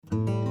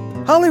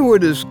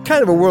Hollywood is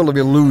kind of a world of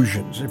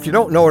illusions. If you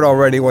don't know it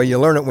already, well, you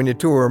learn it when you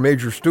tour a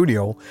major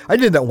studio. I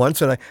did that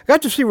once, and I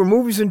got to see where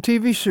movies and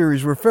TV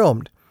series were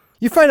filmed.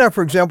 You find out,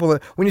 for example,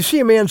 that when you see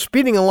a man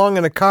speeding along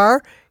in a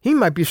car, he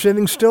might be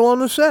sitting still on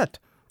the set.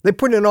 They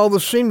put in all the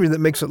scenery that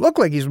makes it look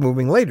like he's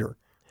moving later.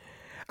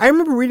 I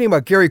remember reading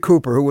about Gary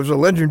Cooper, who was a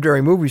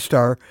legendary movie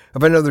star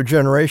of another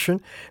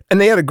generation, and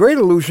they had a great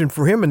illusion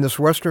for him in this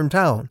western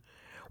town.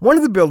 One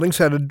of the buildings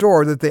had a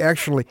door that they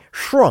actually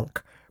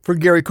shrunk for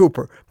Gary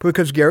Cooper,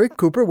 because Gary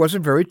Cooper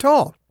wasn't very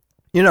tall.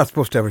 You're not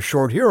supposed to have a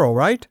short hero,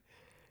 right?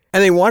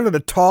 And they wanted a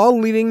tall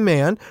leading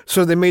man,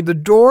 so they made the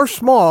door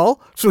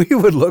small so he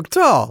would look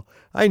tall.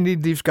 I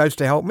need these guys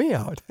to help me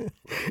out.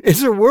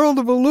 It's a world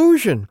of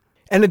illusion.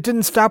 And it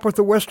didn't stop with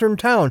the western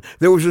town.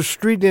 There was a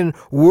street in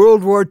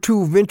World War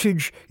II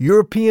vintage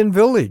European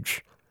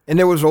village. And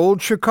there was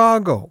old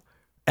Chicago.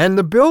 And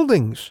the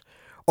buildings.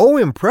 Oh,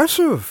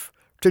 impressive.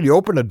 Till you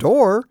open a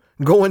door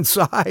and go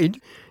inside.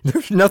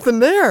 There's nothing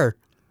there.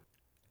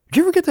 Do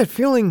you ever get that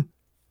feeling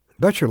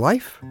about your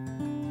life?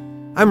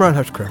 I'm Ron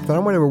Hutchcraft, and I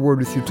want to have a word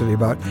with you today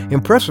about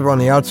impressive on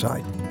the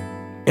outside,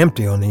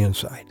 empty on the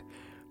inside.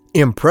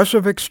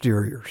 Impressive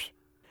exteriors.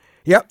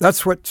 Yep,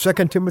 that's what 2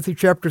 Timothy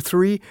chapter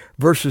 3,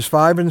 verses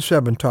 5 and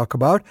 7 talk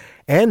about,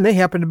 and they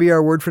happen to be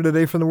our word for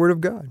today from the Word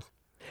of God.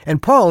 And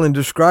Paul, in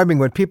describing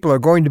what people are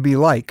going to be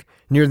like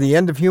near the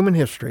end of human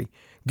history,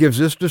 gives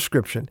this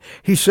description.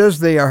 He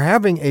says they are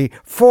having a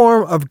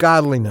form of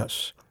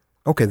godliness.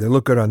 Okay, they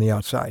look good on the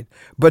outside,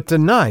 but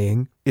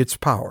denying its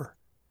power.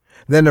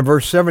 Then in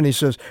verse 7 he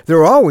says,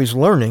 they're always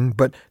learning,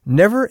 but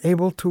never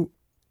able to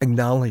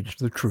acknowledge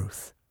the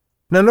truth.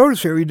 Now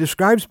notice here he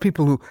describes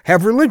people who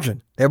have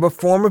religion. They have a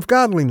form of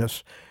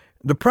godliness.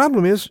 The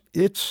problem is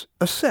it's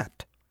a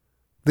set.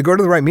 They go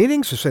to the right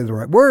meetings, they say the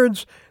right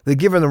words, they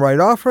give in the right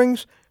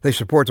offerings, they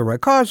support the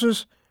right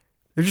causes.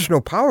 There's just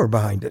no power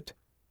behind it.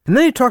 And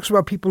then he talks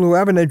about people who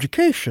have an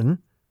education,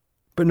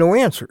 but no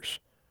answers.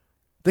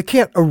 They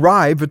can't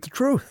arrive at the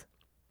truth.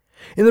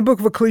 In the book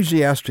of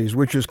Ecclesiastes,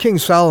 which is King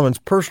Solomon's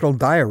personal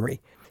diary,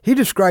 he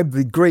described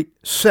the great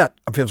set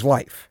of his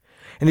life.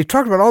 And he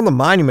talked about all the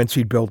monuments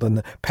he'd built and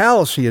the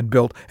palace he had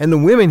built and the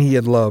women he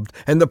had loved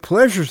and the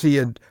pleasures he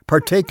had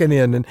partaken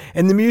in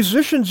and the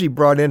musicians he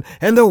brought in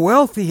and the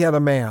wealth he had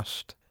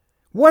amassed.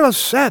 What a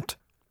set!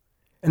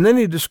 And then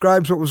he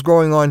describes what was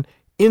going on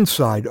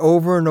inside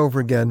over and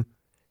over again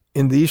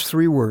in these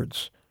three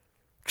words,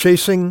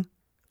 chasing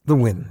the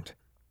wind.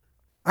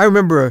 I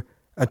remember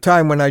a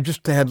time when I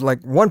just had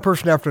like one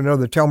person after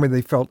another tell me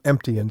they felt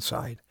empty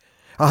inside.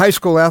 A high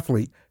school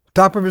athlete,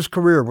 top of his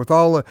career with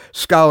all the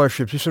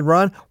scholarships. He said,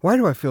 Ron, why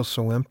do I feel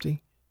so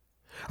empty?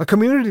 A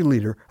community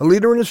leader, a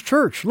leader in his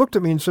church, looked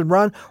at me and said,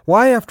 Ron,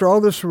 why after all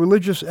this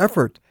religious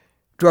effort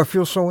do I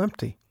feel so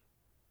empty?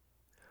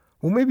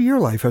 Well, maybe your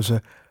life has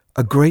a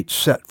great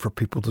set for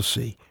people to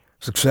see.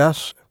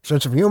 Success,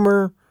 sense of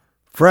humor,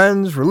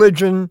 friends,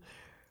 religion.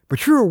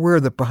 But you're aware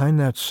that behind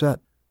that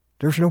set,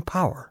 there's no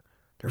power.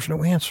 There's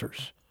no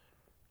answers.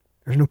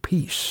 There's no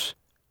peace.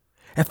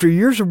 After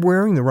years of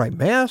wearing the right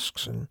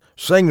masks and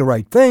saying the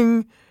right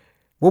thing,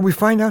 well, we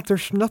find out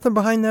there's nothing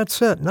behind that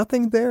set,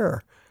 nothing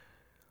there.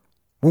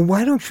 Well,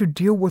 why don't you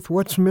deal with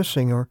what's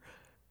missing, or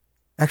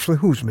actually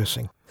who's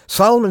missing?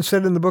 Solomon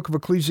said in the book of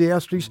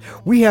Ecclesiastes,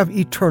 we have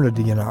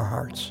eternity in our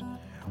hearts.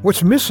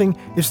 What's missing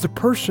is the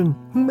person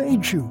who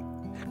made you.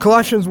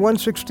 Colossians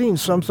 1:16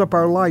 sums up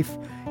our life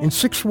in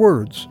 6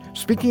 words.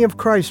 Speaking of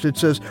Christ, it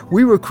says,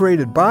 we were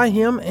created by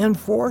him and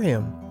for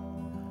him.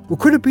 Well,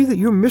 could it be that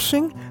you're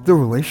missing the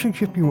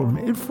relationship you were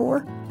made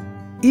for?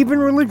 Even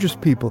religious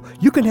people,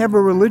 you can have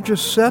a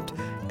religious set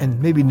and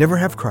maybe never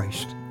have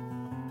Christ.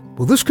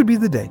 Well, this could be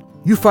the day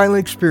you finally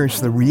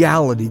experience the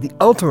reality, the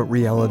ultimate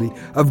reality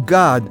of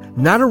God,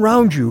 not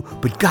around you,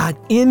 but God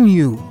in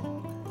you,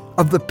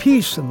 of the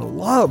peace and the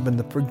love and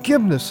the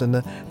forgiveness and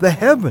the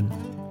heaven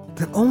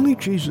that only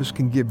Jesus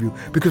can give you,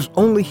 because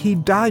only he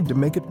died to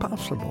make it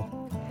possible.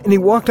 And he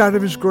walked out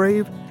of his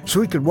grave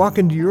so he could walk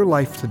into your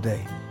life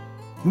today.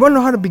 You want to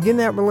know how to begin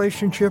that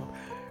relationship?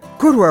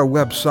 Go to our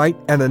website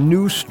at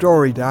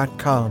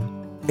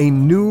anewstory.com,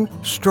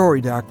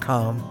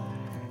 anewstory.com.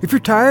 If you're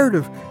tired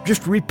of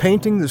just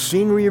repainting the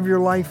scenery of your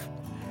life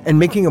and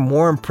making a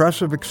more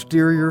impressive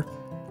exterior,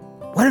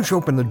 why don't you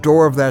open the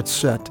door of that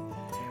set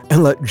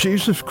and let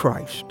Jesus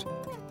Christ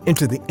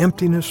into the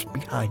emptiness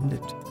behind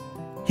it?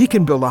 He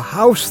can build a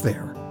house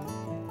there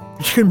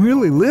that you can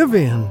really live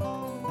in.